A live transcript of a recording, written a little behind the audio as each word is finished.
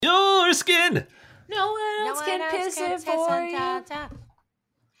your skin. No one else can piss it for you.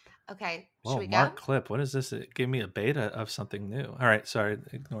 Okay, Whoa, should we Mark go? Clip. What is this? It gave me a beta of something new. All right, sorry,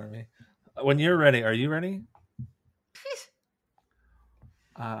 ignore me. When you're ready, are you ready?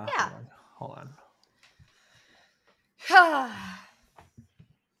 Yeah. Hold on.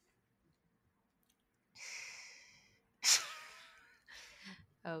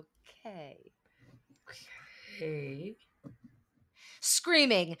 Okay. Hey.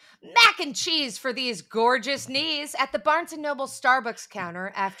 Screaming mac and cheese for these gorgeous knees at the Barnes & Noble Starbucks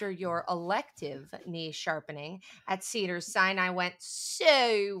counter after your elective knee sharpening at Cedars-Sinai went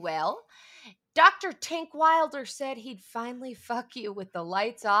so well. Dr. Tink Wilder said he'd finally fuck you with the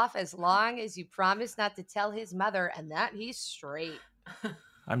lights off as long as you promise not to tell his mother and that he's straight.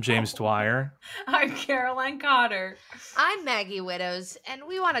 I'm James Dwyer. I'm Caroline Cotter. I'm Maggie Widows, and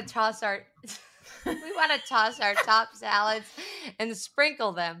we want to toss our top salads and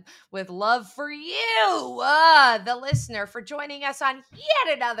sprinkle them with love for you, the listener, for joining us on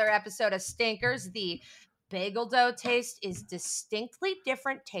yet another episode of Stinkers. The bagel dough taste is distinctly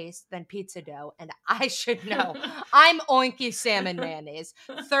different taste than pizza dough, and I should know. I'm Oinky Salmon Mayonnaise,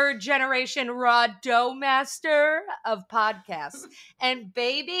 third generation raw dough master of podcasts. And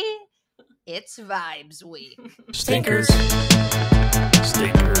baby, it's Vibes Week. Stinkers.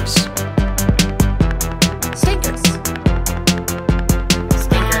 Stinkers. Stinkers.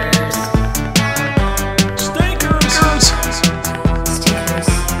 Stinkers.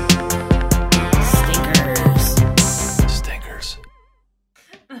 Stinkers.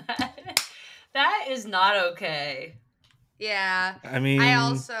 That is not okay. Yeah. I mean, I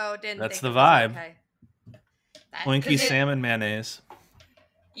also didn't that's think the it was vibe. okay. Oinky Salmon Mayonnaise.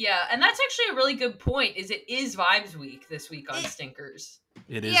 Yeah, and that's actually a really good point. It is Vibes Week this week on Stinkers.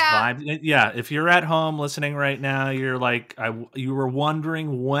 It is Yeah. vibe. Yeah, if you're at home listening right now, you're like, you were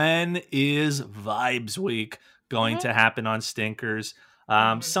wondering when is Vibes Week going to happen on Stinkers?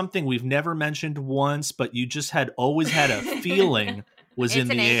 Something we've never mentioned once, but you just always had a feeling was It's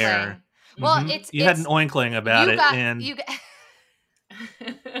in an the air. inkling. Well, Mhm. You had an oinkling about it, and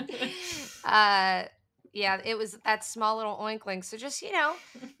yeah, it was that small little oinkling. So just,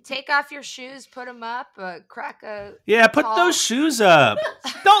 take off your shoes, put them up, crack a yeah, put tall- those shoes up.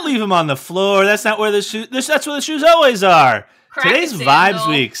 Don't leave them on the floor. That's not where the shoes. That's where the shoes always are. Crack a Today's sandal. Vibes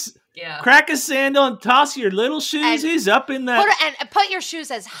Weeks. Yeah. Crack a sandal and toss your little shoesies up in that. Put your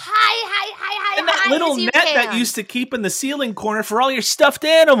shoes as high And that little as you net can. that used to keep in the ceiling corner for all your stuffed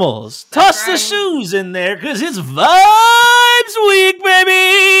animals. Toss the right. shoes in there because it's Vibes Week,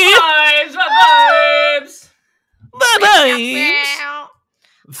 baby. Vibes. Vibes.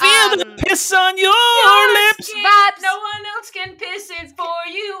 Feel the piss on your lips. Vibes. No one else can piss it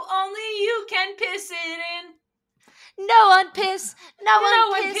for you. Only you can piss it in. No one piss. No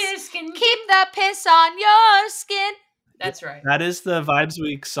one piss. Keep the piss on your skin. That's right. That is the Vibes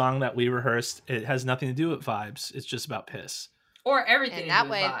Week song that we rehearsed. It has nothing to do with vibes. It's just about piss. Or everything In to that do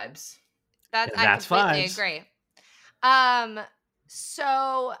with way- vibes. I That's completely vibes. agree.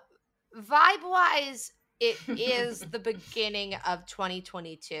 So vibe-wise, it is the beginning of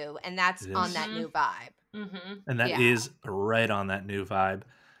 2022, and that's It on is. that new vibe. Mm-hmm. And that is right on that new vibe.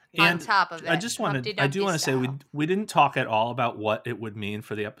 On And top of it, I do want to Humpty say we style. didn't talk at all about what it would mean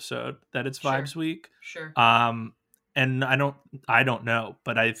for the episode that it's Sure. Vibes Week. Sure. And I don't know,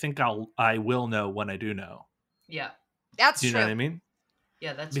 but I think I will know when I do know. Yeah. That's Do you true. know what I mean?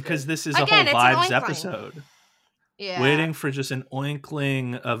 Yeah, that's Because good. this is Again, a it's whole an vibes oinkling. episode. Yeah. Waiting for just an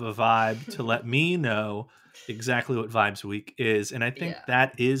oinkling of a vibe to let me know exactly what Vibes Week is. And I think Yeah.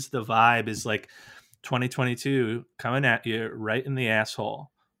 that is the vibe, is like 2022 coming at you right in the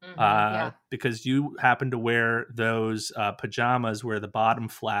asshole. Mhm. Because you happen to wear those pajamas where the bottom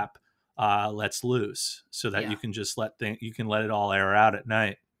flap lets loose, so that Yeah. you can just let it all air out at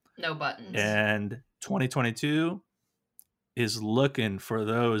night. No buttons. And 2022 is looking for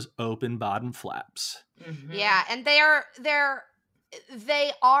those open bottom flaps. Mhm. Yeah, and they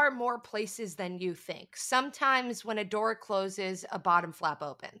are more places than you think. Sometimes when a door closes, a bottom flap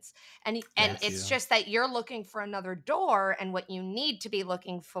opens. And Thank it's you. just that you're looking for another door, and what you need to be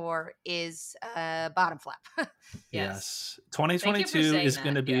looking for is a bottom flap. Yes. Thank you for 2022 saying is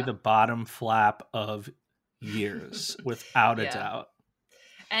going to that, be yeah. the bottom flap of years, without a Yeah. doubt.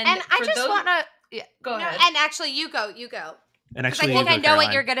 And I for just those- want to Go ahead. And actually, you go. And Because I actually, think I you go, know what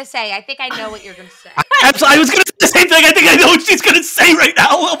Caroline. you're going to say. I think I know what you're going to say. Absolutely, I was going to say the same thing. I think I know what she's going to say right now.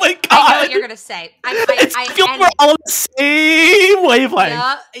 Oh my god! I know what you're going to say. I feel we're all on the same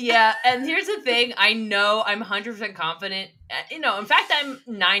wavelength. Yeah, and here's the thing. I know I'm 100% confident. In fact, I'm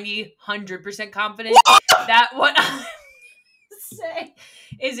 100% confident that what I'm say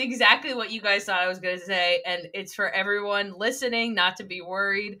is exactly what you guys thought I was going to say. And it's for everyone listening not to be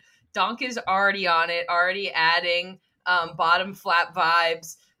worried. Donk is already on it, already adding bottom flap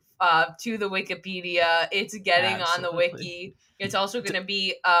vibes to the Wikipedia. It's getting on the wiki. It's also going to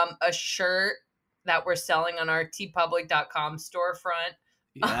be a shirt that we're selling on our tpublic.com storefront.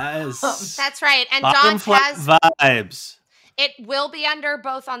 Yes. That's right. And Bottom Donk flap has vibes. it will be under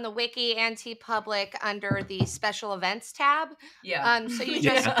both on the wiki and TeePublic under the special events tab. Yeah. So you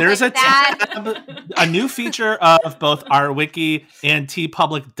just there's a that. tab, a new feature of both our wiki and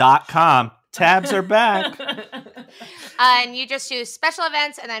tpublic.com. Tabs are back. And you just use special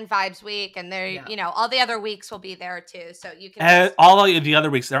events and then Vibes Week, and there, Yeah. you know, all the other weeks will be there too. So you can All of the other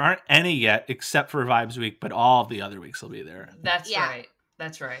weeks, there aren't any yet except for Vibes Week, but all of the other weeks will be there. That's right.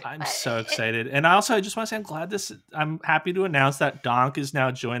 That's right. I'm so excited. And also, I just want to say I'm happy to announce that Donk is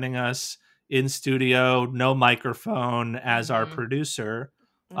now joining us in studio, no microphone, as our producer.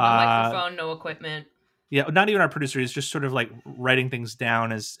 No microphone, no equipment. Yeah, not even our producer. He's just sort of like writing things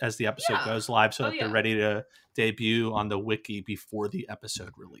down as the episode goes live so that they're ready to debut on the wiki before the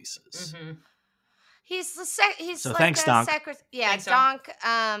episode releases. Mm-hmm. He's So like thanks, Donk. Thanks, Donk.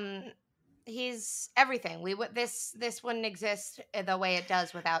 He's everything. This wouldn't exist the way it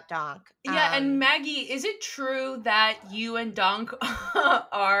does without Donk. Yeah, and Maggie, is it true that you and Donk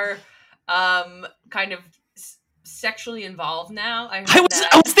are kind of sexually involved now? I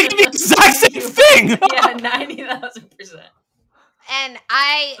was thinking the exact same thing. Yeah, 90,000%. And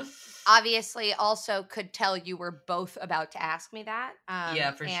I obviously also could tell you were both about to ask me that.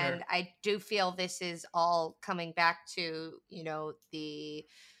 Yeah, for sure. And I do feel this is all coming back to, you know, the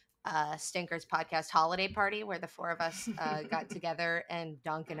Stinkers podcast holiday party where the four of us got together and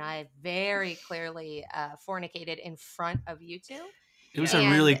Donk and I very clearly fornicated in front of you two. It was a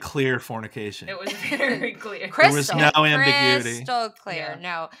really clear fornication. It was very clear. There was no ambiguity. Crystal clear. Yeah.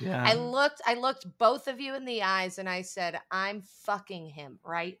 No. Yeah. I looked both of you in the eyes and I said, I'm fucking him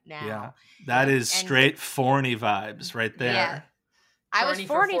right now. Yeah. That is straight forny vibes right there. Yeah. I was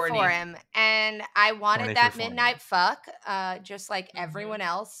 40 for him, and I wanted that midnight fuck, just like everyone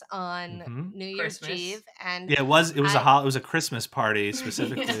else on New Year's Christmas. Eve. And yeah, it was a Christmas party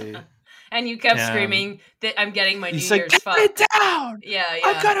specifically. And you kept screaming that I'm getting my New Year's Get fuck. it down! Yeah.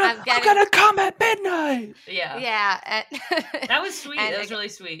 I'm gonna come at midnight. Yeah. That was sweet. That was really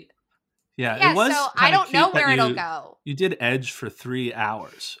sweet. Yeah, it was. So I don't know where it'll go. You did Edge for 3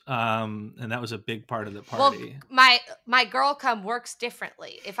 hours, and that was a big part of the party. Well, my girl cum works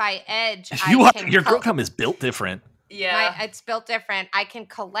differently. If I edge, your girl cum is built different. Yeah, it's built different. I can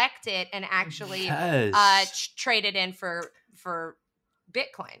collect it and actually trade it in for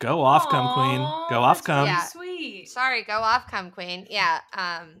Bitcoin. Go off, cum queen. Go off, cum. Yeah. Sweet. Sorry, go off, cum queen. Yeah.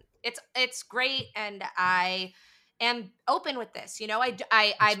 It's great, and I am open with this. You know,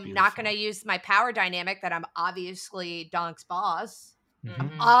 I'm not going to use my power dynamic that I'm obviously Donk's boss.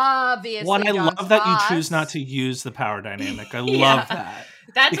 Mm-hmm. Obviously, One, I Donk's love that boss. you choose not to use the power dynamic. I love that.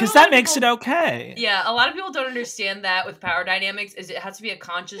 That's because that makes it okay. Yeah, a lot of people don't understand that with power dynamics is it has to be a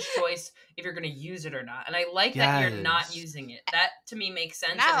conscious choice if you're going to use it or not. And I like that you're not using it. That to me makes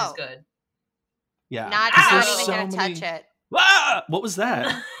sense and is good. Yeah. Not even going to touch it. Ah! What was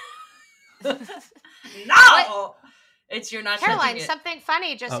that? No! What? It's you're not Caroline, touching it. something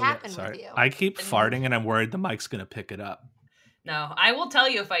funny just happened with you. I keep farting and I'm worried the mic's going to pick it up. No, I will tell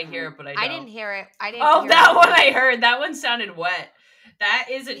you if I hear it, but I don't. I didn't hear it. Oh, that one I heard. That one sounded wet. That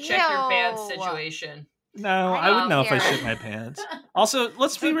is a check your pants situation. No, I would know if I shit my pants. Also,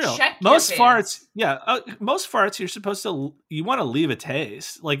 let's be real. Most farts, you're supposed to, you want to leave a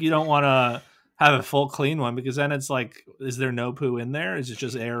taste. Like, you don't want to have a full clean one because then it's like, is there no poo in there? Is it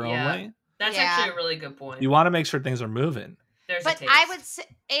just air only? That's actually a really good point. You want to make sure things are moving. But I would say,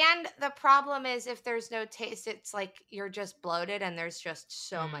 and the problem is if there's no taste, it's like you're just bloated and there's just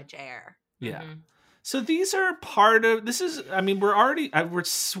so much air. Yeah. Mm-hmm. So these are part of, we're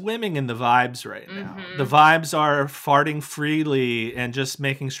swimming in the vibes right now. Mm-hmm. The vibes are farting freely and just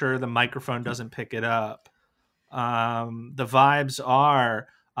making sure the microphone doesn't pick it up. The vibes are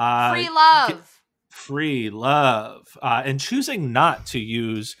free love, and choosing not to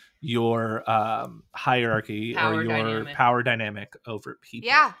use your hierarchy or your power dynamic over people.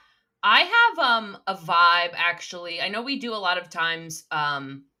 Yeah. I have a vibe actually. I know we do a lot of times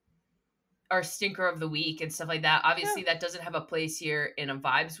our stinker of the week and stuff like that. Obviously that doesn't have a place here in a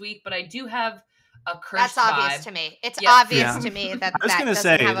vibes week, but I do have a cursed That's obvious vibe. to me. It's obvious to me that I was going to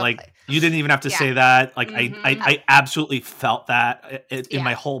say, like, place. you didn't even have to say that. Like, I absolutely felt that in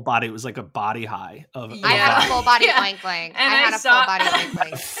my whole body. It was like a body high of. I had a full body oinkling. And I had a full body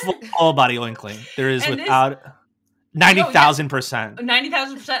oinkling. Full body oinkling. There is 90,000%.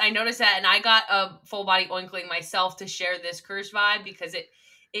 90,000%. I noticed that, and I got a full body oinkling myself to share this curse vibe because it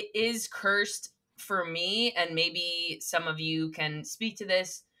is cursed for me, and maybe some of you can speak to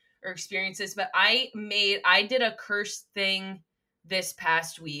this or experience this, but I did a cursed thing this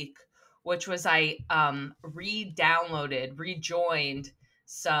past week, which was I rejoined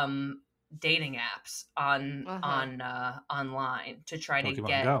some dating apps on online to try to Pokemon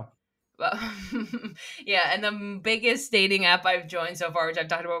get Go. yeah, and the biggest dating app I've joined so far, which I've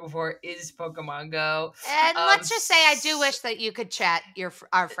talked about before, is Pokemon Go. And let's just say I do wish that you could chat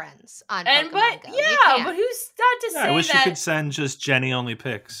our friends on Pokemon but Go. Yeah, but who's not to say that? I wish you could send just Jenny only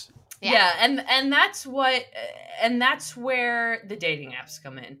pics. Yeah, and that's where the dating apps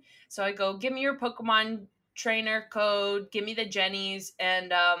come in. So I go, give me your Pokemon trainer code, give me the Jennies,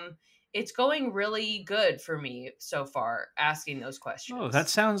 and it's going really good for me so far, asking those questions. Oh, that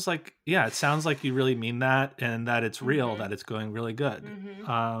sounds like, it sounds like you really mean that, and that it's real, that it's going really good.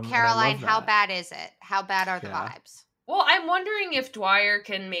 Caroline, how bad is it? How bad are the vibes? Well, I'm wondering if Dwyer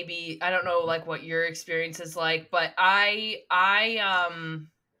can maybe, I don't know, like what your experience is like, but I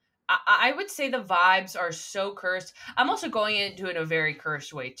would say the vibes are so cursed. I'm also going into it in a very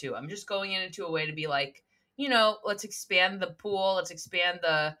cursed way too. I'm just going into a way to be like, let's expand the pool, let's expand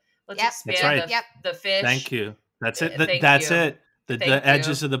the the fish. Thank you. That's it. That's it. The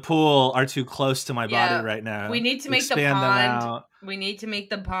edges of the pool are too close to my body right now. We need to make the pond. We need to make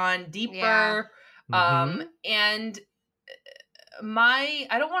the pond deeper. Yeah. And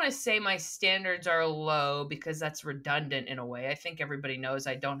I don't want to say my standards are low because that's redundant in a way. I think everybody knows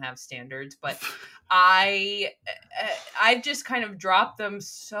I don't have standards, but I've just kind of dropped them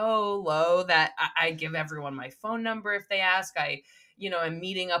so low that I give everyone my phone number if they ask. I'm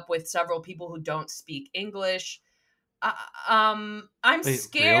meeting up with several people who don't speak English. I'm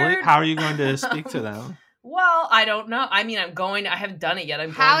scared. Really? How are you going to speak to them? Well, I don't know. I mean, I haven't done it yet.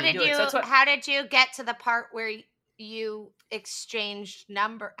 How did you get to the part where you exchanged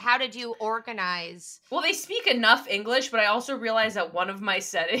number? How did you organize? Well, they speak enough English, but I also realized that one of my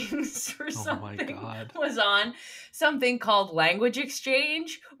settings for something was on something called language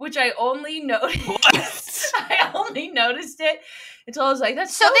exchange, which I only noticed. I only noticed it until I was like,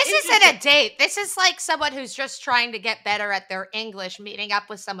 "That's so." This isn't a date. This is like someone who's just trying to get better at their English, meeting up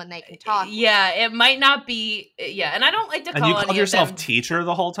with someone they can talk. Yeah, it might not be. Yeah, and I don't like to call. And you called yourself teacher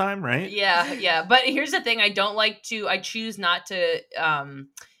the whole time, right? Yeah. But here's the thing: I choose not to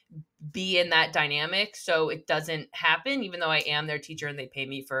be in that dynamic, so it doesn't happen. Even though I am their teacher and they pay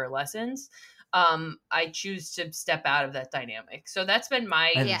me for lessons, I choose to step out of that dynamic. So that's been my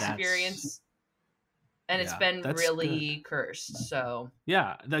experience. And it's been really cursed. So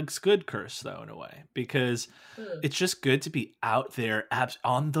yeah, that's good curse though in a way, because it's just good to be out there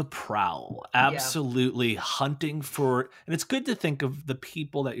on the prowl, absolutely hunting for. And it's good to think of the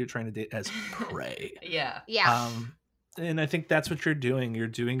people that you're trying to date as prey. Yeah. And I think that's what you're doing. You're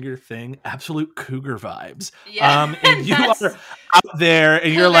doing your thing. Absolute cougar vibes. Yeah. And you are out there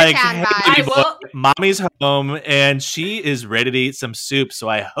and you're like, hey, mommy's home and she is ready to eat some soup. So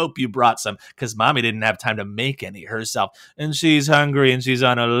I hope you brought some, because mommy didn't have time to make any herself. And she's hungry and she's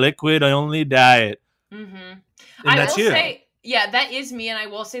on a liquid only diet. Mm-hmm. And that's you. Yeah, that is me. And I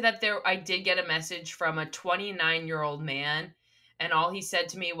will say that I did get a message from a 29-year-old man. And all he said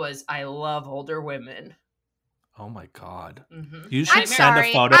to me was, I love older women. Oh my God! Mm-hmm. You should send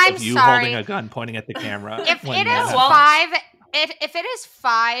a photo of you holding a gun, pointing at the camera. If it is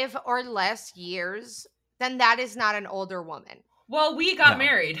 5 or less years, then that is not an older woman. Well, we got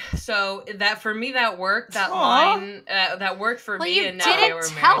married, so that for me that worked. That line that worked for me. You and now they were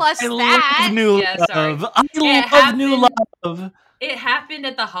didn't tell us I that. Love new love. I love new love. It happened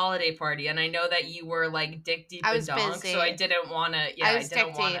at the holiday party, and I know that you were like dick deep in donk, so I didn't want to. Yeah, I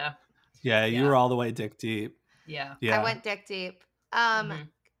didn't want to. Yeah, you were all the way dick deep. Yeah. I went dick deep.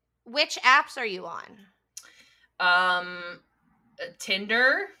 Which apps are you on?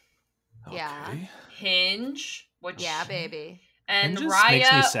 Tinder. Okay. Yeah. Hinge. Baby. And Hinge Raya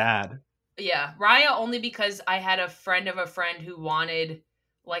makes me sad. Yeah, Raya only because I had a friend of a friend who wanted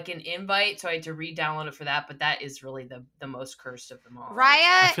like an invite, so I had to re-download it for that. But that is really the most cursed of them all.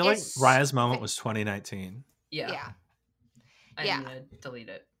 I feel like Raya's moment was 2019. Yeah. I'm gonna delete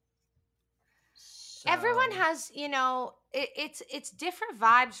it. So. Everyone has, it's different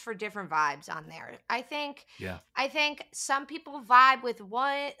vibes for different vibes on there. I think some people vibe with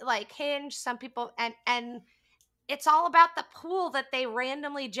one, like Hinge, some people, and it's all about the pool that they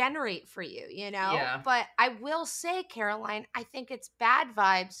randomly generate for you, Yeah. But I will say, Caroline, I think it's bad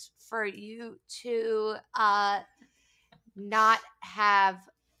vibes for you to not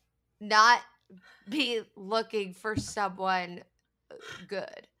be looking for someone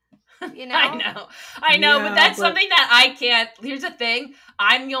good. You know? I know, Yeah, but that's but- something that I can't. Here's the thing: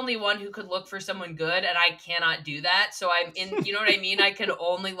 I'm the only one who could look for someone good, and I cannot do that. So I'm in. You know what I mean? I can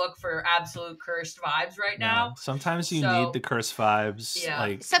only look for absolute cursed vibes right now. No, sometimes you So- need the curse vibes. Yeah.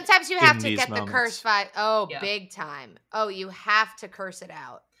 Like Sometimes you have in to these get the curse vibe. Oh, Yeah. big time. Oh, you have to curse it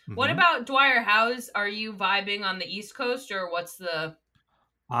out. What mhm. about Dwyer House? Are you vibing on the East Coast, or what's the?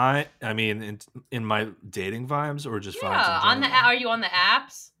 I mean, in my dating vibes or just vibes Yeah, in on the. general? Are you on the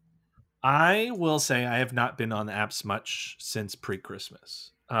apps? I will say I have not been on the apps much since pre-Christmas.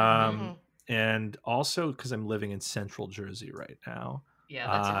 Mhm. And also because I'm living in Central Jersey right now. Yeah,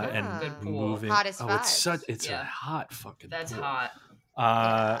 that's a good, and good pool. moving. Hottest It's Yeah. a hot fucking That's pool.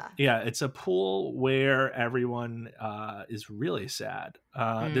 hot. Yeah, it's a pool where everyone is really sad.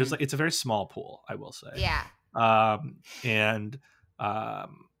 There's it's a very small pool, I will say. Yeah. And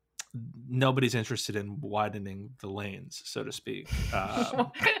nobody's interested in widening the lanes, so to speak.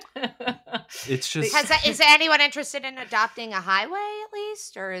 It's just Is anyone interested in adopting a highway at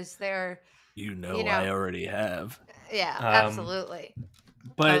least, or is there? I already have. Yeah, absolutely.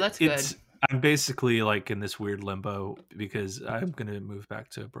 But that's good. I'm basically like in this weird limbo because I'm gonna move back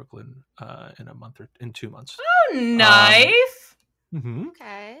to Brooklyn in 2 months. Oh, nice. Mm-hmm.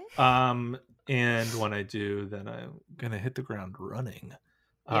 Okay. And when I do, then I'm gonna hit the ground running.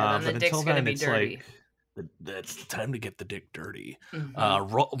 Yeah, then the but dick's until gonna then, be it's dirty. like that's time to get the dick dirty.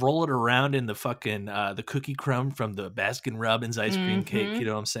 Mhm. Roll it around in the fucking the cookie crumb from the Baskin Robbins ice cream cake. Mhm. You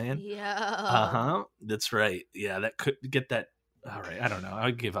know what I'm saying? Yeah. That's right. Yeah, that could get that. All right, I don't know. I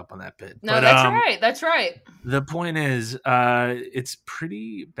give up on that bit. No, But, that's right. That's right. The point is, it's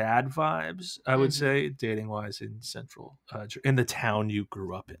pretty bad vibes, I would Mhm. say, dating wise in Central, in the town you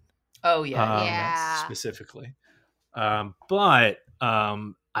grew up in. Oh yeah. Yeah. Specifically. But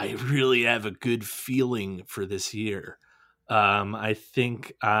I really have a good feeling for this year. I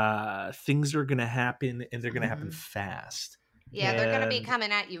think things are going to happen, and they're going to happen Mhm. fast. Yeah, they're gonna be And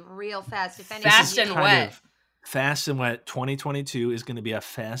coming at you real fast. If anything, Fast and wet. Fast and wet. 2022 is going to be a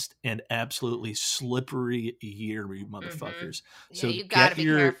fast and absolutely slippery year, you motherfuckers. yeah, So you gotta get be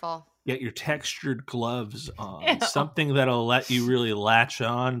your careful. get your textured gloves on, Ew. something that'll let you really latch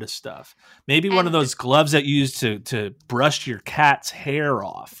on to stuff. Maybe one of And- those gloves that you use to brush your cat's hair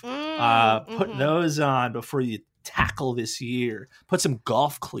off. Put Mhm. those on before you tackle this year. Put some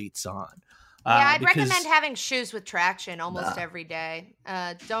golf cleats on. Yeah, I'd because- recommend having shoes with traction almost Nah. every day.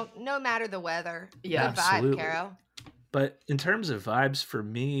 No matter the weather. Yeah. Good vibe, Absolutely. Caro. But in terms of vibes for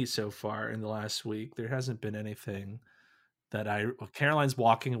me so far in the last week, there hasn't been anything that Caroline's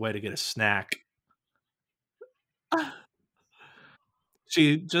walking away to get a snack.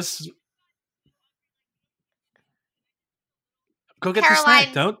 She just go get the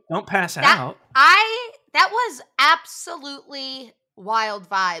snack. Caroline, Don't pass that- out. That was absolutely wild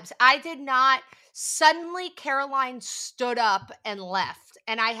vibes. I did not. Suddenly, Caroline stood up and left,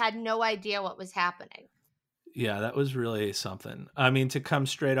 and I had no idea what was happening. Yeah, that was really something. I mean, to come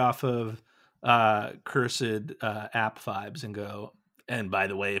straight off of cursed app vibes and go, and by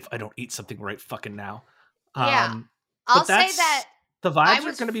the way, if I don't eat something right fucking now. Yeah. but I'll say that's- that the vibes are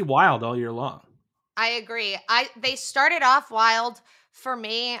was- going to be wild all year long. I agree. They started off wild for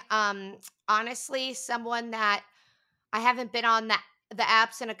me. Honestly, someone that I haven't been on the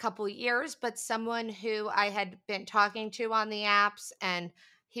apps in a couple years, but someone who I had been talking to on the apps, and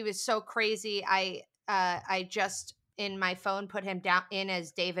he was so crazy. I just in my phone put him down in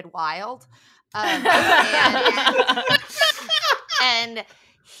as David Wild, and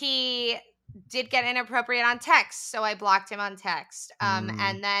he did get inappropriate on text, so I blocked him on text.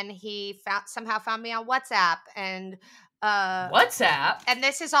 And then he somehow found me on WhatsApp, and WhatsApp. and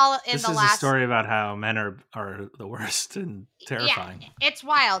this is all in This the is last a story about how men are the worst and terrifying. Yeah, it's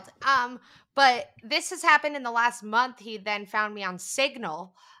wild. But this has happened in the last month. He then found me on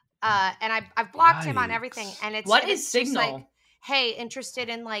Signal, and I've blocked him on everything. Yikes. And What it's is just Signal? like, hey, interested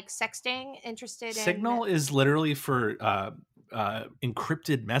in like sexting? Interested Signal in is literally for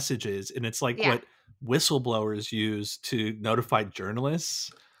encrypted messages, and it's like Yeah. what whistleblowers use to notify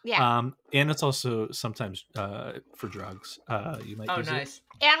journalists. yeah, And it's also sometimes for drugs. You might Oh, use nice.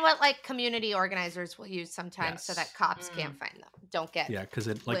 and what like community organizers will use sometimes so that Yes. cops can't find them. Don't get it. Yeah, because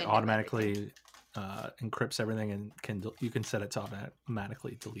it like wind of automatically encrypts everything and you can set it to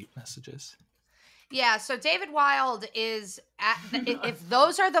automatically delete messages. Yeah, so David Wild is if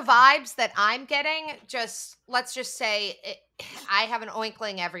those are the vibes that I'm getting, let's just say I have an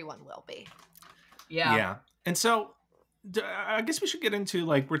oinkling everyone will be. Yeah. And so I guess we should get into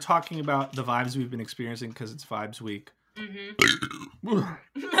like we're talking about the vibes we've been experiencing because it's Vibes Week.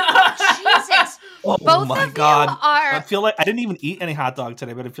 Jesus. Oh Both my of God. you are. I feel like I didn't even eat any hot dog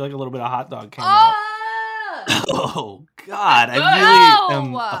today, but I feel like a little bit of hot dog came out. Oh! Oh God, I really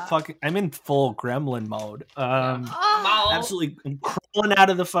am No! I'm in full gremlin mode. Oh. Absolutely, I'm crawling out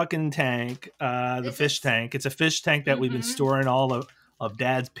of the fucking tank, the This fish is- tank. It's a fish tank that we've been storing all of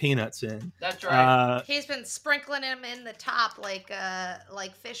Dad's peanuts in. That's right. He's been sprinkling him in the top like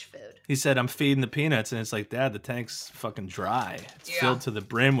fish food. He said, "I'm feeding the peanuts," and it's like, Dad, the tank's fucking dry. It's filled to the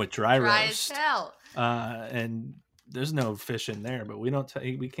brim with dry roast. As hell. And there's no fish in there, but we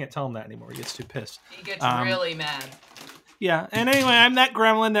can't tell him that anymore. He gets too pissed. He gets really mad. Yeah, and anyway, I'm that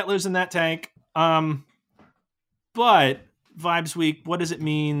gremlin that lives in that tank. But Vibes Week, what does it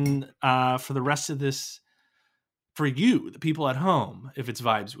mean for the rest of this? For you, the people at home, if it's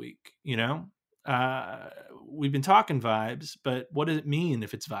Vibes Week, you know, we've been talking vibes, but what does it mean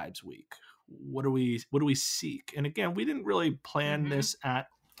if it's Vibes Week? What do we seek? And again, we didn't really plan this at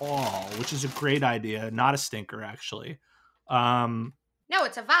all, which is a great idea, not a stinker actually. No,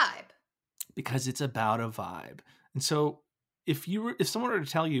 it's a vibe. Because it's about a vibe. And so if someone were to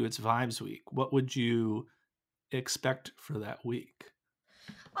tell you it's Vibes Week, what would you expect for that week?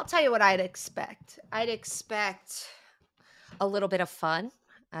 I'll tell you what I'd expect. I'd expect a little bit of fun.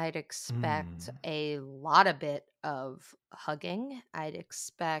 I'd expect a bit of hugging. I'd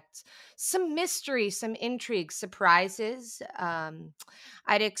expect some mystery, some intrigue, surprises.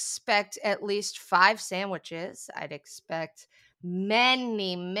 I'd expect at least 5 sandwiches. I'd expect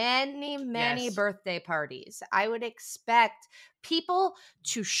many birthday parties. I would expect people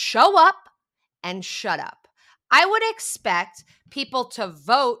to show up and shut up. I would expect people to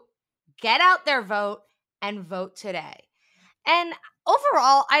vote, get out their vote, and vote today. And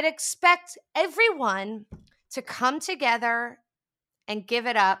overall, I'd expect everyone to come together and give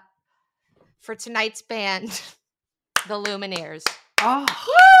it up for tonight's band, the Lumineers. Oh.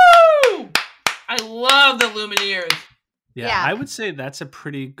 Woo! I love the Lumineers. Yeah, I would say that's a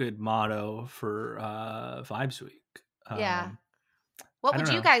pretty good motto for Vibes Week. Yeah. What would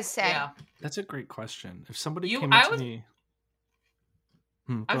you guys say? Yeah. That's a great question. If somebody came up to me...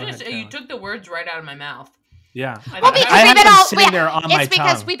 I was going to say, you took the words right out of my mouth. Yeah. Well, because I had them sitting there on my tongue. It's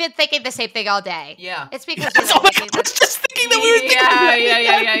because we've been thinking the same thing all day. Yeah. It's because I was just thinking that we were thinking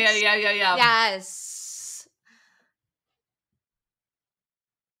Yeah. Yes.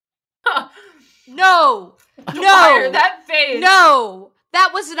 No. Fire, that face. No. That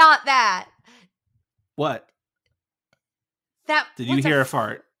was not that. What? That Did you hear a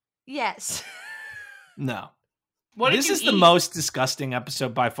fart? Yes. No. This is the most disgusting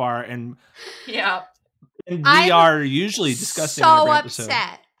episode by far, and we are usually disgusting. So in every episode.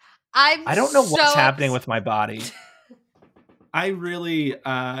 upset. I don't know what's happening with my body. I really,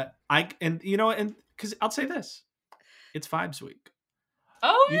 because I'll say this, it's Vibes Week.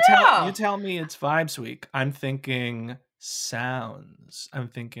 Oh, you tell me it's Vibes Week. I'm thinking sounds. I'm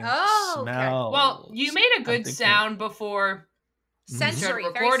thinking smells. Okay. Well, you made a good sound before. Sensory,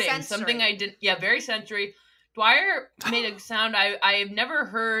 recording. very sensory. Something I didn't. Yeah, very sensory. Dwyer made a sound I've never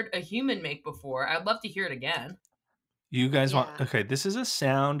heard a human make before. I'd love to hear it again. You guys want? Okay, this is a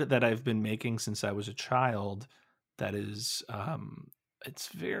sound that I've been making since I was a child. That is, it's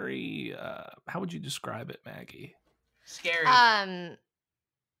very. How would you describe it, Maggie? Scary.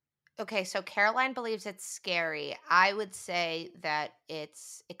 Okay, so Caroline believes it's scary. I would say that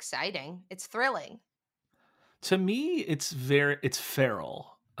it's exciting. It's thrilling. To me, it's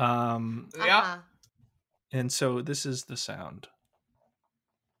feral. Yeah. And so this is the sound.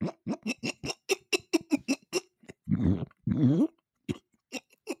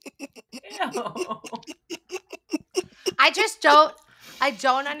 I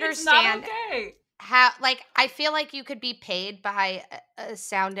don't understand. It's not okay. How, like, I feel like you could be paid by a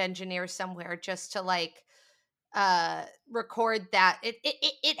sound engineer somewhere just to record that.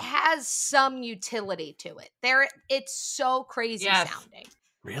 It has some utility to it. It's so crazy sounding.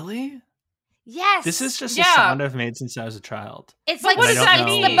 Really? Yes. This is just a sound I've made since I was a child. It's what does that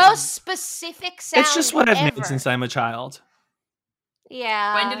mean? The most specific sound. It's just what I've ever. made since I'm a child.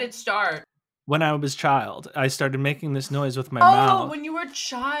 Yeah. When did it start? When I was a child, I started making this noise with my mouth. Oh, when you were a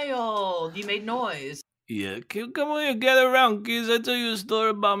child, you made noise. Yeah, come on here, gather around, kids. I'll tell you a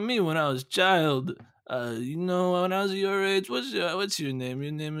story about me when I was a child. When I was your age, what's your name?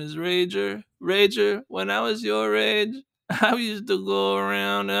 Your name is Rager. Rager, when I was your age, I used to go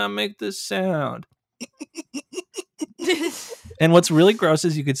around and I make this sound. And what's really gross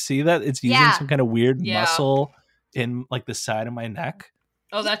is you could see that it's using some kind of weird muscle in like the side of my neck.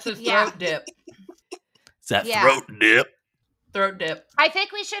 Oh, that's a throat dip. It's that throat dip. Throat dip. I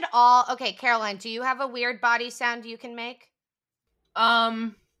think we should all. Okay, Caroline, do you have a weird body sound you can make?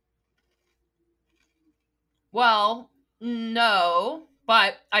 Well, no,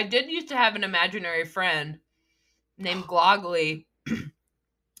 but I did used to have an imaginary friend named Glogly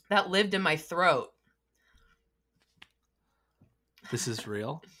that lived in my throat. This is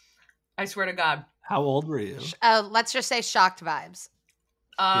real? I swear to God. How old were you? Let's just say shocked vibes.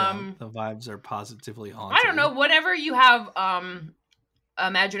 Yeah, the vibes are positively haunting. I don't know. Whenever you have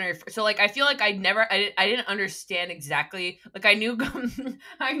imaginary, so like I feel like I didn't understand exactly. Like I knew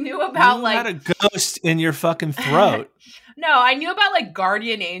I knew about you like had a ghost in your fucking throat. No, I knew about like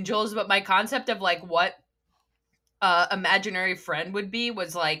guardian angels, but my concept of like what imaginary friend would be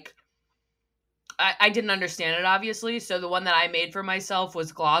was like I didn't understand it, obviously. So the one that I made for myself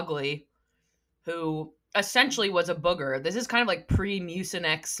was Glogly, who essentially was a booger. This is kind of like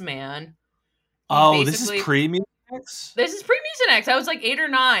pre-Mucinex, man. This is pre-Mucinex? This is pre-Mucinex. I was like 8 or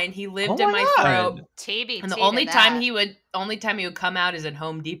 9. He lived in my throat. TBT. And the only time he would come out is at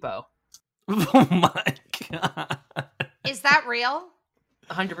Home Depot. Oh my God. Is that real?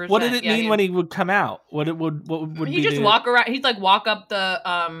 100%. What did it mean when he would come out? What would he just walk around? He'd like walk up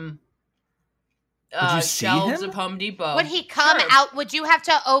the shelves of Home Depot. Would he come out? Would you have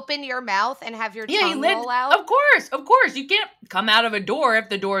to open your mouth and have your tongue roll out? Of course. You can't come out of a door if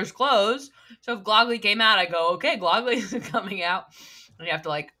the door is closed. So if Glogly came out, I go, okay, Glogly is coming out. And you have to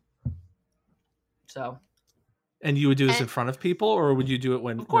like, so. And you would do this in front of people, or would you do it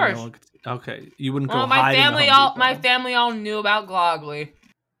when? Of course. Okay, you wouldn't go. My family all knew about Glogly.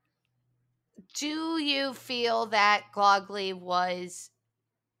 Do you feel that Glogly was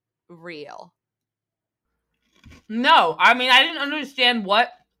real? No, I mean I didn't understand what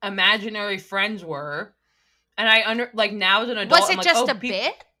imaginary friends were, and now as an adult, was it just a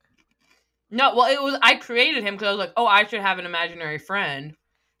bit? No, well, it was. I created him because I was like, oh, I should have an imaginary friend.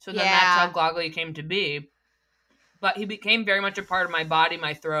 So then that's how Glogly came to be. But he became very much a part of my body,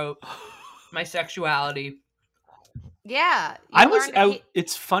 my throat, my sexuality. Yeah.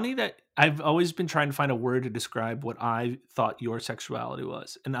 It's funny that I've always been trying to find a word to describe what I thought your sexuality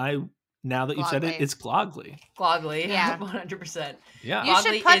was. And now that you said it, it's Glogly. Glogly, yeah. 100%. Yeah. You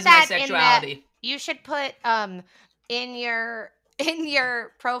should put that my sexuality. You should put in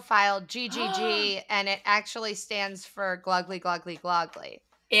your profile GGG, and it actually stands for Glogly Glogly Glogly.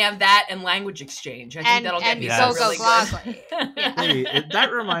 And that and language exchange. I think that'll get me really good. Hey,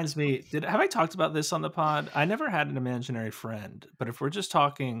 that reminds me, have I talked about this on the pod? I never had an imaginary friend, but if we're just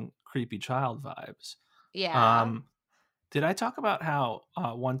talking creepy child vibes. Yeah. Did I talk about how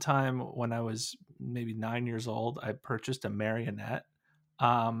one time when I was maybe 9 years old, I purchased a marionette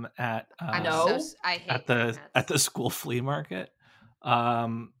at the school flea market?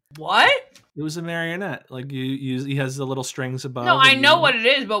 What? It was a marionette. Like he has the little strings above. No, I know what it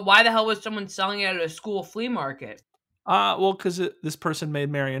is, but why the hell was someone selling it at a school flea market? Well, because this person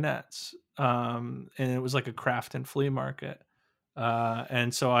made marionettes, and it was like a craft and flea market,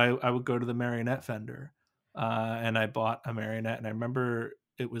 and so I would go to the marionette vendor, and I bought a marionette, and I remember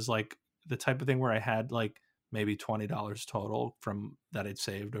it was like the type of thing where I had like maybe $20 total from that I'd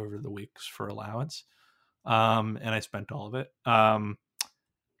saved over the weeks for allowance, and I spent all of it.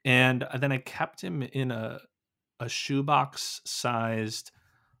 And then I kept him in a shoebox sized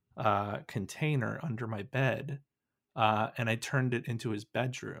container under my bed, and I turned it into his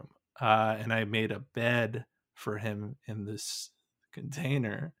bedroom, and I made a bed for him in this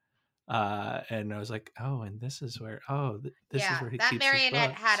container, and I was like, oh, and this is where this is where he keeps his books. That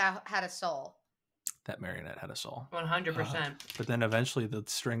marionette had a soul. That marionette had a soul. 100%. But then eventually the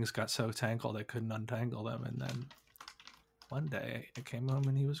strings got so tangled I couldn't untangle them, and then one day I came home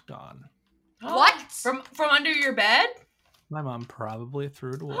and he was gone. What? From under your bed? My mom probably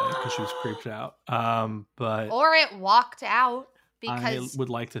threw it away because she was creeped out. Or it walked out because I would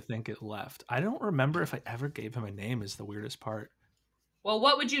like to think it left. I don't remember if I ever gave him a name. Is the weirdest part. Well,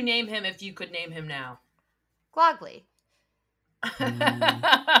 what would you name him if you could name him now? Glogly.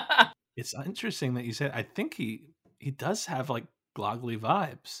 It's interesting that you said. I think he does have like Glogly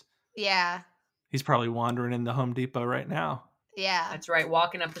vibes. Yeah. He's probably wandering in the Home Depot right now. Yeah. That's right,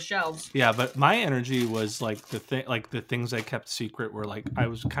 walking up the shelves. Yeah, but my energy was like the things I kept secret were like I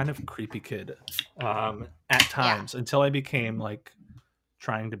was kind of a creepy kid at times until I became like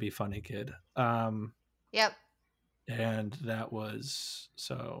trying to be funny kid. Yep. And that was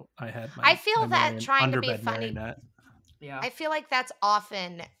so I had my I feel that trying to be funny. Marionette. Yeah. I feel like that's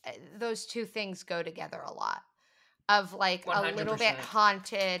often those two things go together a lot. Of like 100%. A little bit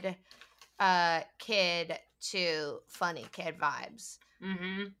haunted kid to funny kid vibes.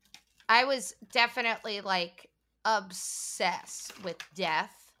 Mm-hmm. I was definitely like obsessed with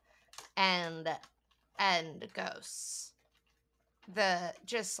death and ghosts.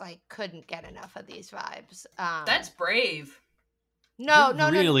 Just like couldn't get enough of these vibes. That's brave. No.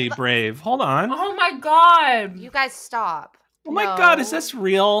 Really brave. Hold on. Oh my god. You guys stop. Oh my god, is this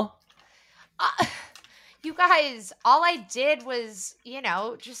real? You guys, all I did was,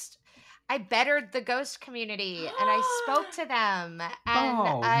 I bettered the ghost community and I spoke to them. And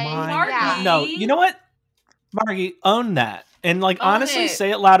Margie. No, you know what? Margie, own that. And Own honestly, it.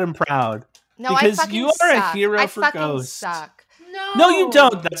 say it loud and proud. No, because I fucking you are suck. a hero I for fucking ghosts. suck. No, you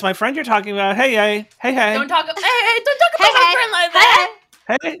don't. That's my friend you're talking about. Hey. Don't talk. Hey, don't talk about Hey, my friend like that.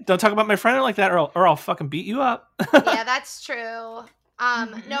 Hey, don't talk about my friend like that, or I'll fucking beat you up. Yeah, that's true.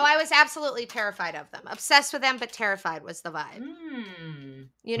 No, I was absolutely terrified of them. Obsessed with them, but terrified was the vibe.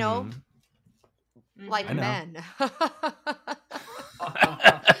 You know, like I know. men.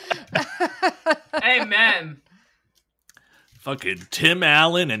 Amen. Fucking Tim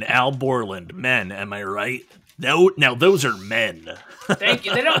Allen and Al Borland, men. Am I right? No, now those are men. Thank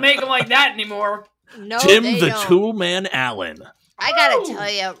you. They don't make them like that anymore. No, Tim they the don't. Toolman Allen. I gotta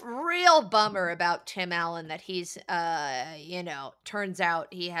tell you, real bummer about Tim Allen that he's, turns out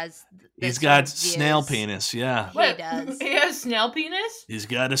he has. He's got snail penis, yeah. He does. He has snail penis? He's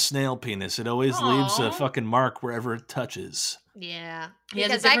got a snail penis. It always leaves a Aw. fucking mark wherever it touches. Yeah, He has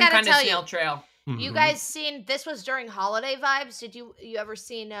a because I different gotta kind of tell snail you, trail. you guys seen this was during holiday vibes. Did you ever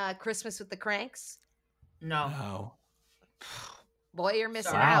seen Christmas with the Cranks? No. Oh. Boy, you're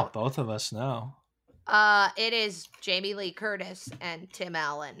missing Sorry. Wow, out. both of us know. It is Jamie Lee Curtis and Tim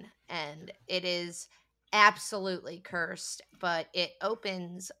Allen, and it is absolutely cursed, but it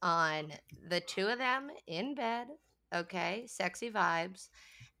opens on the two of them in bed, okay? Sexy vibes.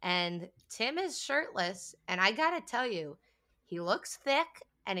 And Tim is shirtless, and I gotta tell you, he looks thick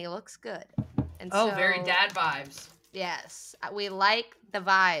and he looks good. And Very so, dad vibes. Yes, we like the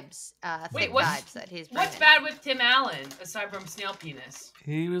vibes, Wait, thick what's- vibes that he's bringing. What's bad with Tim Allen aside from snail penis?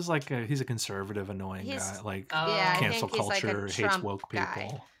 He was like he's a conservative, annoying He's- guy. Like Yeah, I cancel think he's like a culture, hates Trump woke guy.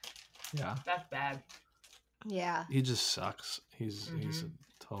 people. Yeah. That's bad. Yeah. He just sucks. He's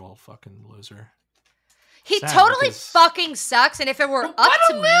a total fucking loser. He Sad totally because- fucking sucks, and if it were up What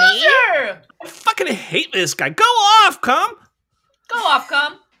to a me... loser! I fucking hate this guy. Go off, cum! Go off,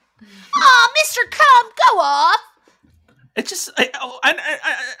 cum. Oh, Mr. Cum, go off! It just,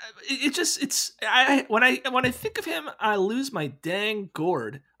 when I think of him, I lose my dang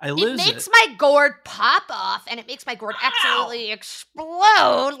gourd. I It lose makes it. my gourd pop off, and it makes my gourd absolutely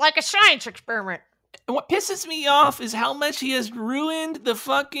explode like a science experiment. And what pisses me off is how much he has ruined the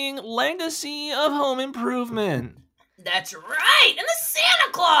fucking legacy of Home Improvement. That's right, and the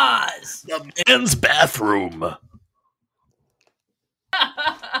Santa Claus. The men's bathroom.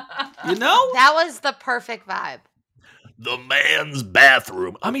 You know? That was the perfect vibe. The man's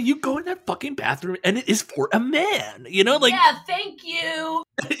bathroom. I mean, you go in that fucking bathroom and it is for a man. You know, like Yeah, thank you.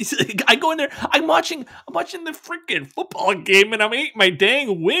 I go in there, I'm watching the freaking football game and I'm eating my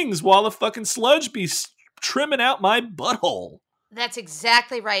dang wings while the fucking sludge be trimming out my butthole. That's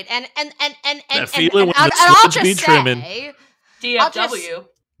exactly right. And feeling when I'll the sludge just be trimming. say, DFW.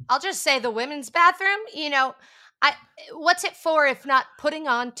 I'll just say the women's bathroom, what's it for if not putting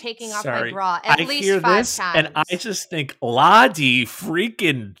on, taking off my Sorry, bra at I least hear 5 this times? and I just think, la-di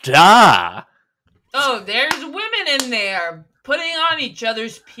freaking da. Oh, there's women in there putting on each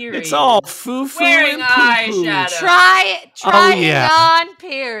other's period. It's all foo-foo Wearing and poo-poo. eyeshadow. Trying yeah. on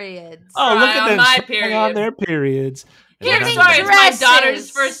periods. Oh, look Try at on them my trying on period. their periods. Giving And Sorry, I'm- it's my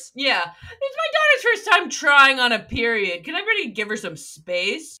daughter's dresses. first. Yeah, it's my daughter's first time trying on a period. Can everybody give her some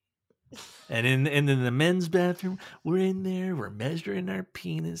space? And in the men's bathroom, we're in there, we're measuring our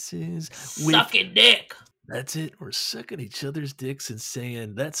penises. Sucking dick. That's it. We're sucking each other's dicks and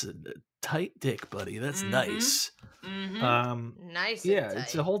saying, that's a tight dick, buddy. That's nice. Mm-hmm. Nice. Yeah, and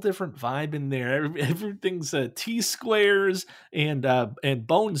it's tight. a whole different vibe in there. Everything's T-squares and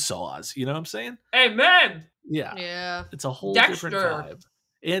bone saws. You know what I'm saying? Amen. Yeah. Yeah. It's a whole Dexter. different vibe.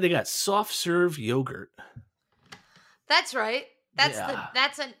 And they got soft serve yogurt. That's right. That's Yeah.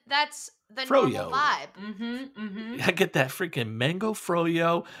 the Froyo. normal vibe. Mm-hmm. Mm-hmm. I get that freaking mango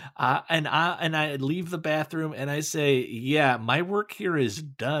froyo, and I leave the bathroom and I say, "Yeah, my work here is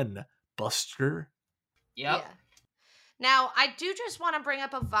done, Buster." Yep. Yeah. Now, I do just want to bring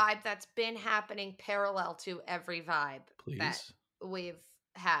up a vibe that's been happening parallel to every vibe Please. that we've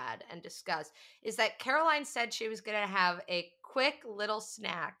had and discussed. Is that Caroline said she was going to have a quick little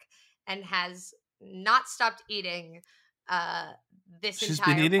snack and has not stopped eating this She's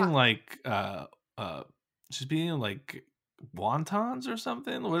entire been eating po- she's been eating like wontons or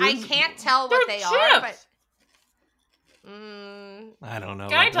something. What I is it? can't tell what They're they are, but chips. I don't know.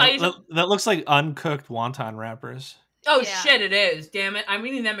 Can I tell you that looks like uncooked wonton wrappers. Oh, Yeah. shit, it is. Damn it. I'm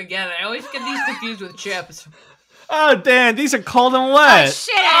eating them again. I always get these confused with chips. Oh, Dan, these are cold and Oh, wet.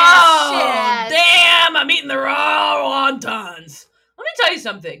 shit ass, shit Oh, ass. damn. I'm eating the raw wontons. Let me tell you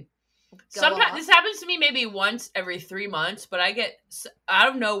something. Go Sometimes off. this happens to me maybe once every 3 months, but I get out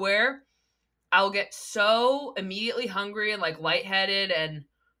of nowhere. I'll get so immediately hungry and like lightheaded, and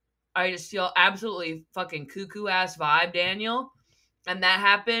I just feel absolutely fucking cuckoo ass vibe, Daniel. And that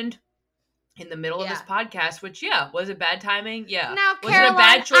happened in the middle of this podcast, which, was it bad timing? Yeah. Now, Was Caroline, it a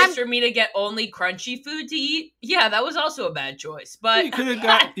bad choice I'm- for me to get only crunchy food to eat? Yeah, that was also a bad choice. But You could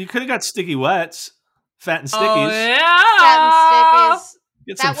have got sticky wets, fat and stickies. Oh, yeah. Fat and stickies.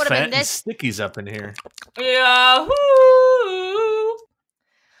 Get That some would've fat been and this- stickies up in here. Yahoo!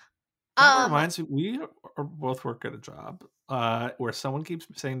 That reminds me, we both work at a job where someone keeps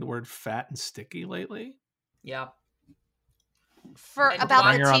saying the word fat and sticky lately. Yeah. For And about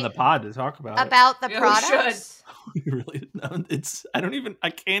Bring the her on the pod to talk about about the Yeah, we should. products. it. We really no, I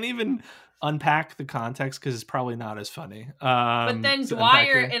can't even unpack the context because it's probably not as funny. But then to unpack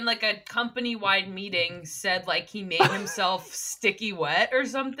Dwyer, here. in like a company-wide meeting, said like he made himself sticky wet or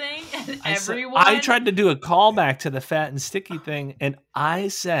something, and everyone. I tried to do a callback to the fat and sticky thing, and I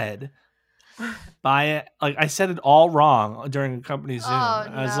said I said it all wrong during a company Zoom. Oh,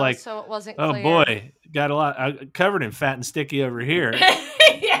 I was no, like, so it wasn't oh clear. boy, got a lot covered in fat and sticky over here.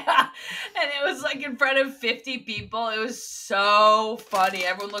 Yeah, and it was like in front of 50 people. It was so funny.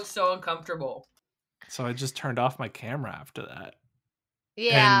 Everyone looked so uncomfortable. So I just turned off my camera after that.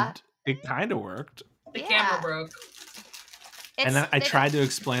 Yeah. And it kind of worked. The Yeah. camera broke. And then I tried to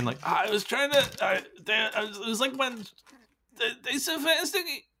explain, like, I was trying to, it was like when they said fat and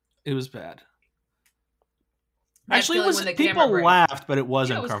sticky. It was bad. That Actually, it feeling was, when the camera people breaks. laughed, but it was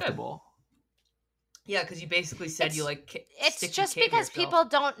Yeah, it was good. uncomfortable. Yeah, because you basically said It's- you like. It's sticky just cave because yourself. people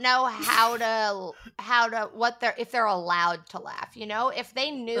don't know how to if they're allowed to laugh. You know, if they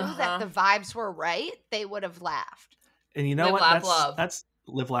knew that the vibes were right, they would have laughed. And you know Live, what? laugh, love. That's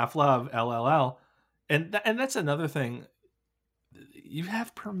live, laugh, love, LLL. And that's another thing. You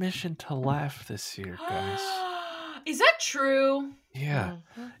have permission to laugh this year, guys. Is that true? Yeah.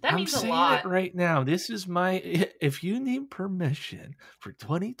 Mhm. That I'm means a saying lot. it right now. This is if you need permission for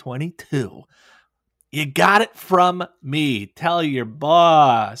 2022, you got it from me. Tell your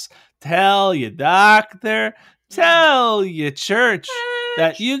boss, tell your doctor, tell your church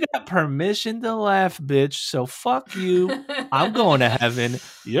that you got permission to laugh, bitch. So fuck you. I'm going to heaven.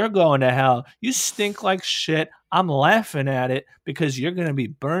 You're going to hell. You stink like shit. I'm laughing at it because you're going to be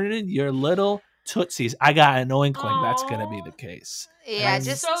burning your little tootsies. I got an inkling that's going to be the case. Yeah, And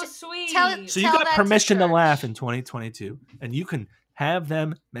just so sweet. So you Tell got that to permission to church. laugh in 2022, and you can have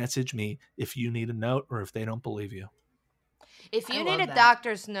them message me if you need a note or if they don't believe you. If I you love need a that.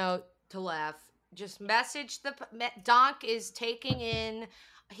 doctor's note to laugh, just message Donk is taking in.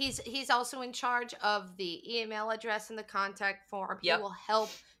 He's also in charge of the email address and the contact form. Yep. He will help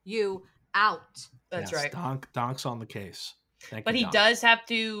you out. That's Yes, right. Donk's on the case. Thank But you, he Donk. does have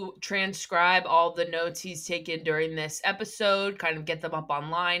to transcribe all the notes he's taken during this episode, kind of get them up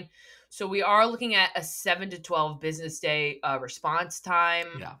online. So we are looking at a 7 to 12 business day response time.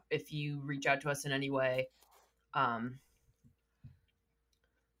 Yeah. If you reach out to us in any way.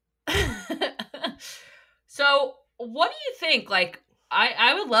 So what do you think? Like,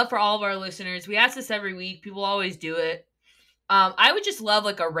 I would love for all of our listeners. We ask this every week. People always do it. I would just love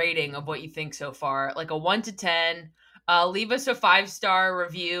like a rating of what you think so far, like a 1 to 10. Leave us a 5-star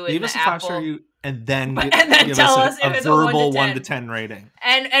review. Leave in us the a 5-star Apple. review, and then And then give tell us us if a it's a 1 to verbal 10. 1 to 10 rating.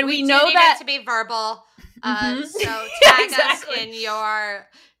 And we do know need that it to be verbal. Mhm. So Yeah, tag exactly. us in your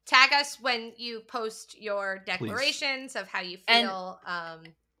tag us when you post your declarations of how you And- feel.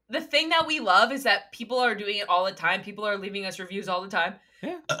 the thing that we love is that people are doing it all the time. People are leaving us reviews all the time.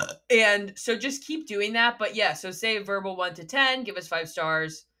 Yeah. And so just keep doing that. But yeah, so say verbal 1 to 10, give us 5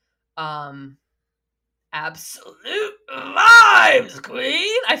 stars. Absolute vibes,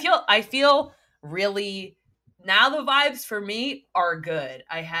 queen. I feel really now the vibes for me are good.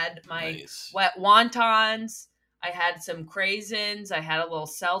 I had my Nice. wet wontons. I had some craisins. I had a little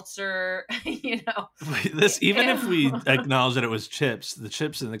seltzer. You know, Even if we Ew. acknowledge that it was chips, the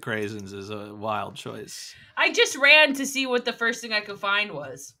chips and the craisins is a wild choice. I just ran to see what the first thing I could find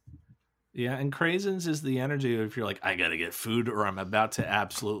was. Yeah, and craisins is the energy of if you're like, I gotta get food or I'm about to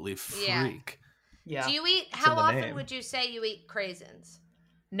absolutely Yeah. freak. Yeah, Do you eat? in How the often name. would you say you eat craisins?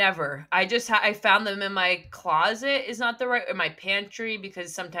 never. I just I found them in my closet. Is not the right in my pantry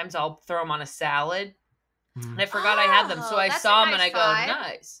because sometimes I'll throw them on a salad. Mm. And I forgot I had them, so Oh, I that's a saw them and I nice go, vibe.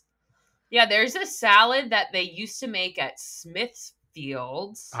 nice. Yeah, there's a salad that they used to make at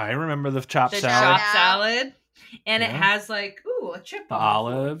Smithfield's. I remember the chopped The salad. chopped salad. And it Yeah. has like, ooh, a chip The on my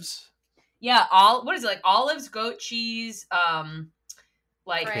fork. olives. Yeah, what is it, like olives, goat cheese,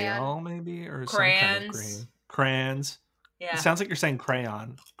 like Crayon. Kale, maybe? Or some kind of Crayons. green. Crayons. yeah, It sounds like you're saying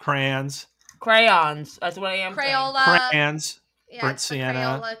crayon. Crayons. crayons. That's what I am saying. Crayola. Crayons. Yeah, burnt it's the sienna.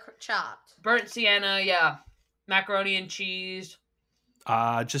 Crayola chopped. Burnt sienna, yeah. Macaroni and cheese.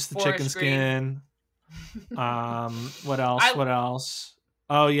 Just the Forest chicken green. skin. What else? What else?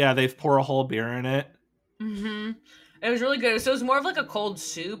 Oh yeah, they pour a whole beer in it. Mm-hmm. It was really good. So it was more of like a cold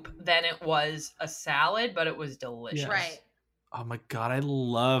soup than it was a salad, but it was delicious. Yes. Right. Oh my god, I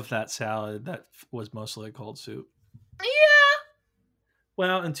love that salad. That was mostly a cold soup. Yeah.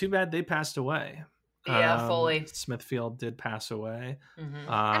 Well, and too bad they passed away. Yeah, fully. Smithfield did pass away. Mm-hmm.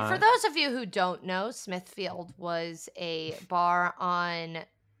 And for those of you who don't know, Smithfield was a bar on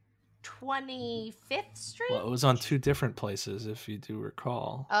 25th Street. Well, it was on two different places, if you do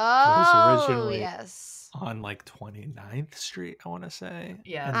recall. Oh, it was originally yes. on like 29th Street, I want to say.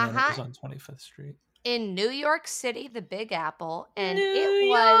 Yeah. And then it was on 25th Street. In New York City, the Big Apple. And New it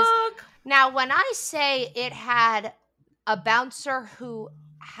was. York. Now, when I say it had a bouncer who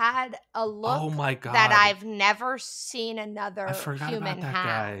had a look Oh my god! that I've never seen another I forgot human about that have.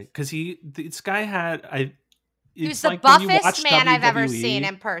 guy because this guy had He was it's the like when you buffest watch man I've ever WWE. seen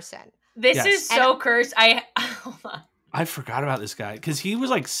in person. This Yes. is so cursed. Hold on. I forgot about this guy because he was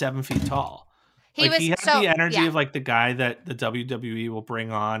like 7 feet tall. He Like, was he had so the energy yeah. of like the guy that the WWE will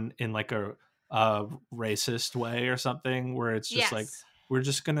bring on in like a racist way or something, where it's just like we're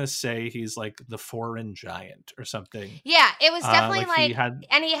just gonna say he's like the foreign giant or something. Yeah, it was definitely like he had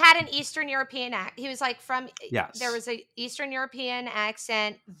and he had an Eastern European accent. He was like from yes. there was a Eastern European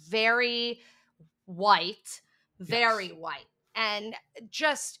accent, very white, very white. And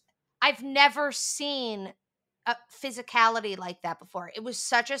just I've never seen a physicality like that before. It was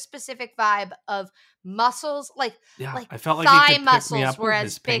such a specific vibe of muscles, like I felt like he thigh could pick me muscles up were with as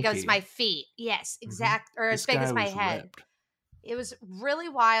his big as pinky. my feet. Yes, exact, or as This big guy as my was head. ripped. It was really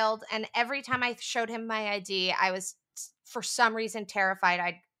wild, and every time I showed him my ID, I was for some reason terrified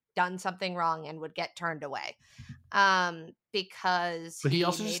I'd done something wrong and would get turned away. Because But he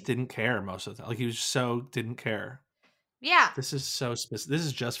also just didn't care most of the time. Like he was so didn't care. Yeah. This is so specific. This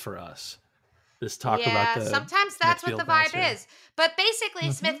is just for us. This talk about the sometimes that's what the vibe Smithfield is. But basically,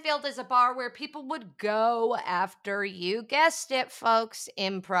 Mhm. Smithfield is a bar where people would go after, you guessed it, folks,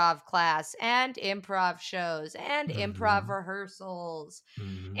 improv class and improv shows and improv rehearsals.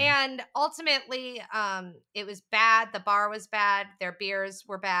 Mhm. And ultimately, it was bad. The bar was bad. Their beers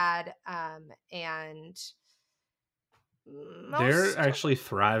were bad. And They're actually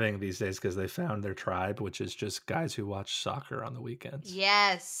thriving these days because they found their tribe, which is just guys who watch soccer on the weekends.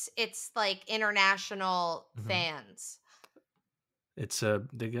 Yes, it's like international Mhm. fans. It's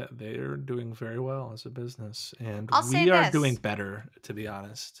they're doing very well as a business, and I'll say we are this. doing better, to be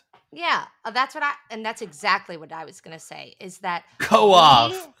honest. Yeah, that's exactly what I was going to say is that Go we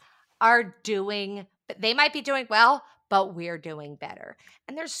off. are doing, they might be doing well, but we're doing better.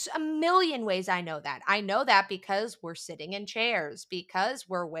 And there's a million ways I know that. I know that because we're sitting in chairs, because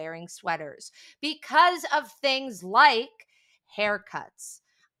we're wearing sweaters, because of things like haircuts,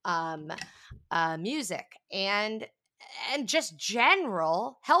 music, and just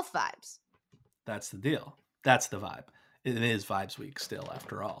general health vibes. That's the deal. That's the vibe. It is Vibes Week still,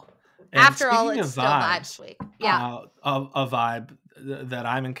 after all. And After all, speaking it's of still Vibes Week. Yeah. A vibe that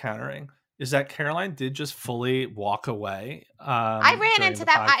I'm encountering is that Caroline did just fully walk away. I ran during into the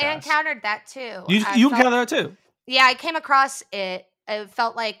that. I podcast. encountered that too. You encountered that too? Yeah, I came across it. It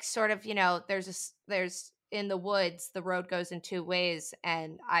felt like sort of, there's in the woods, the road goes in two ways,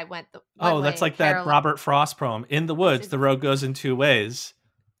 and I went the one way, that's like Caroline, that Robert Frost poem. In the woods, the road goes in two ways.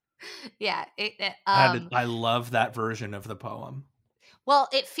 Yeah. I love that version of the poem. Well,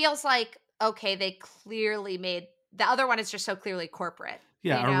 it feels like, okay, they clearly made, the other one is just so clearly corporate.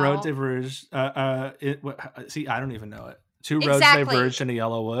 Yeah, you a road know? diverged. See, I don't even know it. Two roads Exactly. diverged in a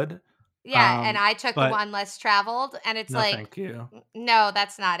yellow wood. Yeah, and I took the but- one less traveled, and it's No, like, thank you. no,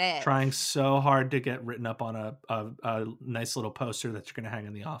 that's not it. Trying so hard to get written up on a nice little poster that you're going to hang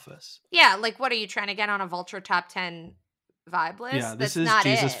in the office. Yeah, like, what are you trying to get on a Vulture Top 10 vibe list? Yeah, this That's is not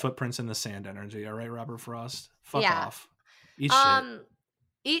Jesus' it. footprints in the sand energy. All right, Robert Frost. Fuck Yeah. off. Eat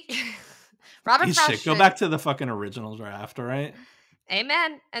shit. Robert Eat Frost shit. Go should- back to the fucking originals draft, all right?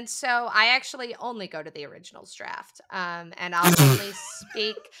 Amen. And so I actually only go to the originals draft. And I'll only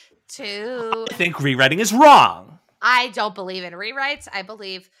speak to. I think rewriting is wrong. I don't believe in rewrites. I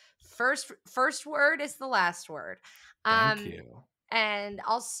believe first word is the last word. Thank you. And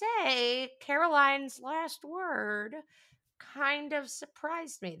I'll say Caroline's last word kind of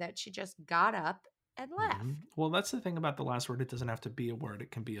surprised me that she just got up and left. Well, that's the thing about the last word. It doesn't have to be a word.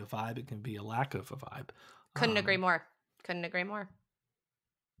 It can be a vibe. It can be a lack of a vibe. Couldn't agree more. Couldn't agree more.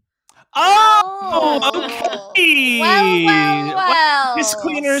 Oh, okay. Well. Miss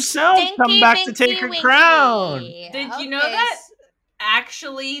Queen herself come back to take her crown. Did you know that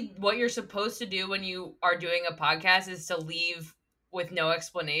actually what you're supposed to do when you are doing a podcast is to leave with no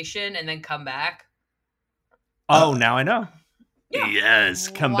explanation and then come back? Oh, now I know. Yeah. Yes,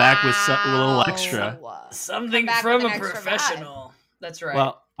 come back with a little extra. Something from a professional. That's right.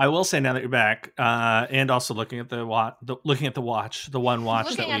 Well, I will say now that you're back, and also looking at the one watch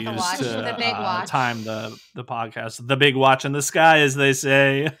that we use to time the podcast, the big watch in the sky, as they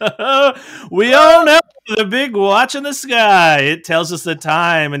say. We all know the big watch in the sky. It tells us the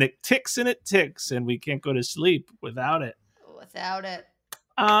time, and it ticks, and we can't go to sleep without it.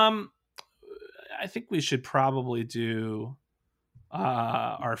 I think we should probably do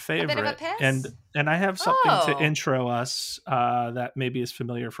our favorite, and I have something to intro us that maybe is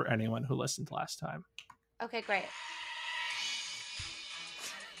familiar for anyone who listened last time. Okay, great.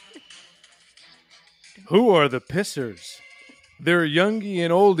 Who are the pissers? They're youngie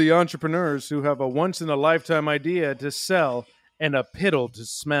and oldie entrepreneurs who have a once-in-a-lifetime idea to sell and a piddle to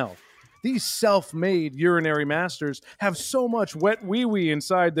smell. These self-made urinary masters have so much wet wee-wee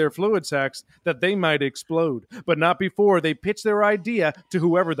inside their fluid sacs that they might explode, but not before they pitch their idea to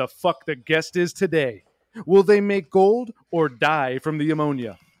whoever the fuck the guest is today. Will they make gold or die from the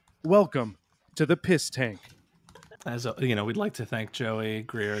ammonia? Welcome to the Piss Tank. As we'd like to thank Joey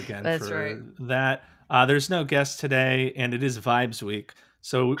Greer again That's for right. that. There's no guest today, and it is Vibes Week,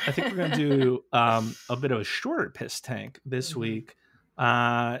 so I think we're going to do a bit of a shorter Piss Tank this week.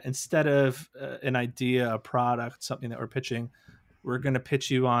 Instead of an idea, a product, something that we're pitching, we're going to pitch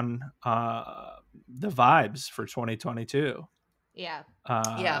you on the vibes for 2022. Yeah.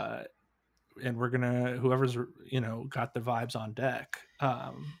 And we're going to, whoever's, got the vibes on deck.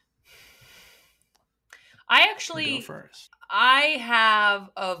 I actually, go first. I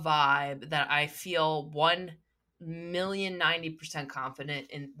have a vibe that I feel 1,090% confident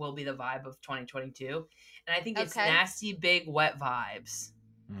in will be the vibe of 2022. And I think it's nasty, big, wet vibes.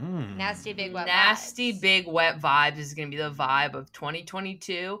 Nasty, big, wet Nasty, vibes. big, wet vibes is going to be the vibe of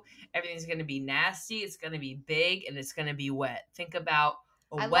 2022. Everything's going to be nasty. It's going to be big, and it's going to be wet. Think about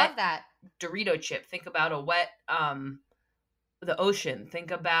I wet love that. Dorito chip. Think about a wet, the ocean. Think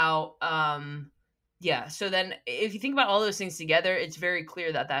about, so then if you think about all those things together, it's very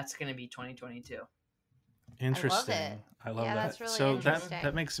clear that that's going to be 2022. Interesting. I love that. That's really so interesting.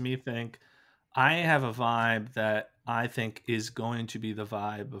 that makes me think. I have a vibe that I think is going to be the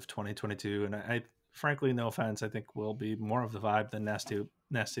vibe of 2022, and I frankly, no offense, I think will be more of the vibe than nasty,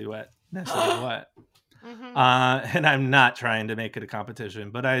 wet. Mm-hmm. And I'm not trying to make it a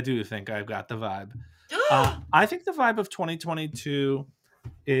competition, but I do think I've got the vibe. I think the vibe of 2022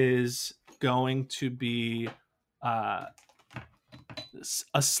 is going to be a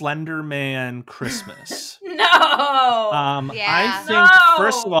Slender Man Christmas. No. I think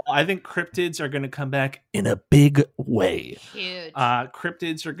first of all, I think cryptids are going to come back in a big way. Huge.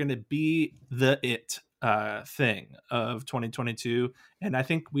 Cryptids are going to be the thing of 2022, and I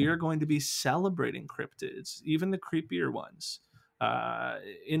think we are going to be celebrating cryptids, even the creepier ones,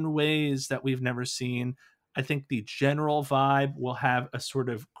 in ways that we've never seen. I think the general vibe will have a sort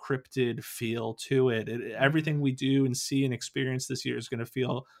of cryptid feel to it. Everything we do and see and experience this year is going to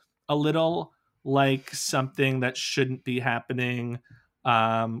feel a little like something that shouldn't be happening,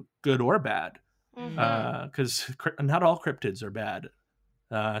 good or bad. Because not all cryptids are bad.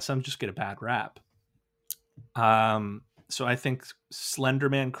 Some just get a bad rap. So I think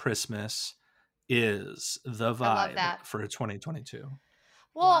Slenderman Christmas is the vibe for 2022.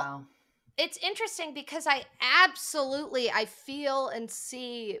 Well, wow. It's interesting because I feel and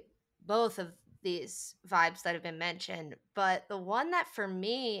see both of these vibes that have been mentioned, but the one that for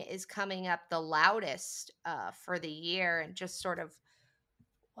me is coming up the loudest for the year, and just sort of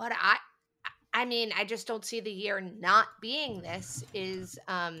what I just don't see the year not being this, is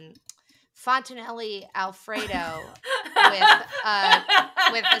Fontanelli Alfredo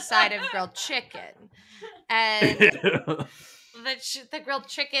with a side of grilled chicken. And the grilled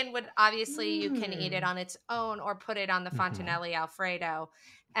chicken would obviously, you can eat it on its own or put it on the Fontanelli Alfredo.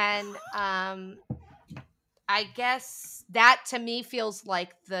 And I guess that to me feels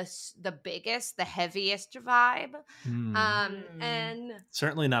like the biggest, the heaviest vibe. And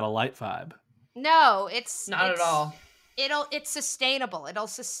certainly not a light vibe. no, not at all. it's sustainable. It'll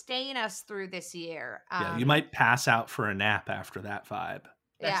sustain us through this year. Yeah, you might pass out for a nap after that vibe.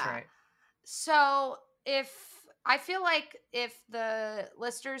 That's right. So I feel like if the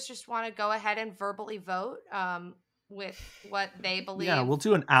listeners just want to go ahead and verbally vote with what they believe. Yeah, we'll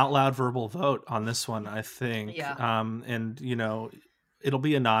do an out loud verbal vote on this one, I think. Yeah. And, you know, it'll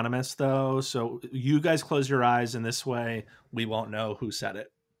be anonymous, though. So you guys close your eyes, and this way we won't know who said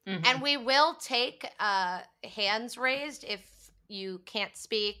it. Mhm. And we will take hands raised if you can't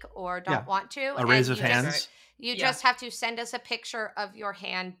speak or don't want to. A raise of you just- hands. You Yeah. just have to send us a picture of your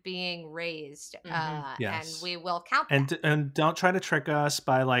hand being raised, Mhm. Yes. and we will count that. And don't try to trick us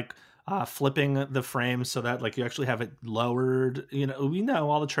by like flipping the frame so that like you actually have it lowered. You know, we know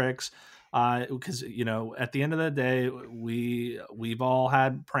all the tricks because you know at the end of the day we've all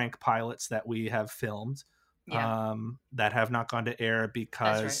had prank pilots that we have filmed Yeah. that have not gone to air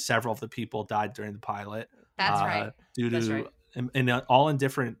because right. several of the people died during the pilot. That's right. Due to That's right. and all in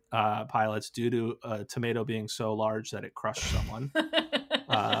different pilots due to a tomato being so large that it crushed someone.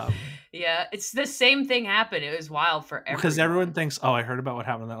 Yeah, it's the same thing happened. It was wild for everyone. Because everyone thinks, oh, I heard about what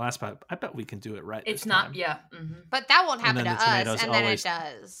happened in that last pilot. I bet we can do it right. It's this not. time. Yeah. Mhm. But that won't And happen to then the us, tomatoes and then always- it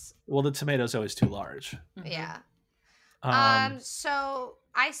does. Well, the tomato's always too large. Mhm. Yeah. Um, So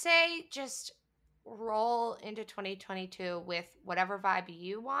I say just roll into 2022 with whatever vibe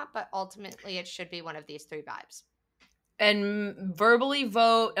you want, but ultimately it should be one of these three vibes. And verbally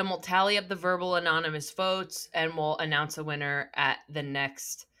vote, and we'll tally up the verbal anonymous votes, and we'll announce a winner at the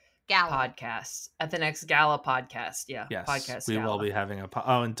next Gala. podcast, at the next gala podcast. Yeah, yes, podcast. we gala. will be having a.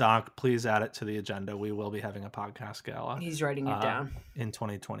 Oh, and Doc, please add it to the agenda. We will be having a podcast gala He's writing it down. in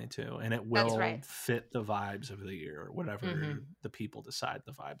 2022, and it That's will right. fit the vibes of the year, whatever Mhm. the people decide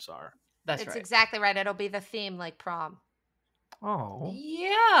the vibes are. That's It's right. exactly right. It'll be the theme like prom. Oh,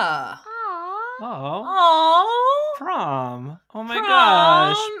 Yeah. Aww. oh, Oh. prom! Oh my Prom!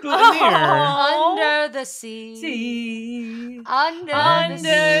 gosh, boutonniere. Oh. Under the sea. See. Under, Under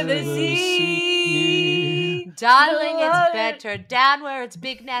the the sea. sea. Darling, Lord. it's better down where it's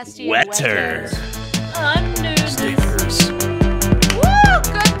big, nasty, and Wetter. wetter. Under Stay the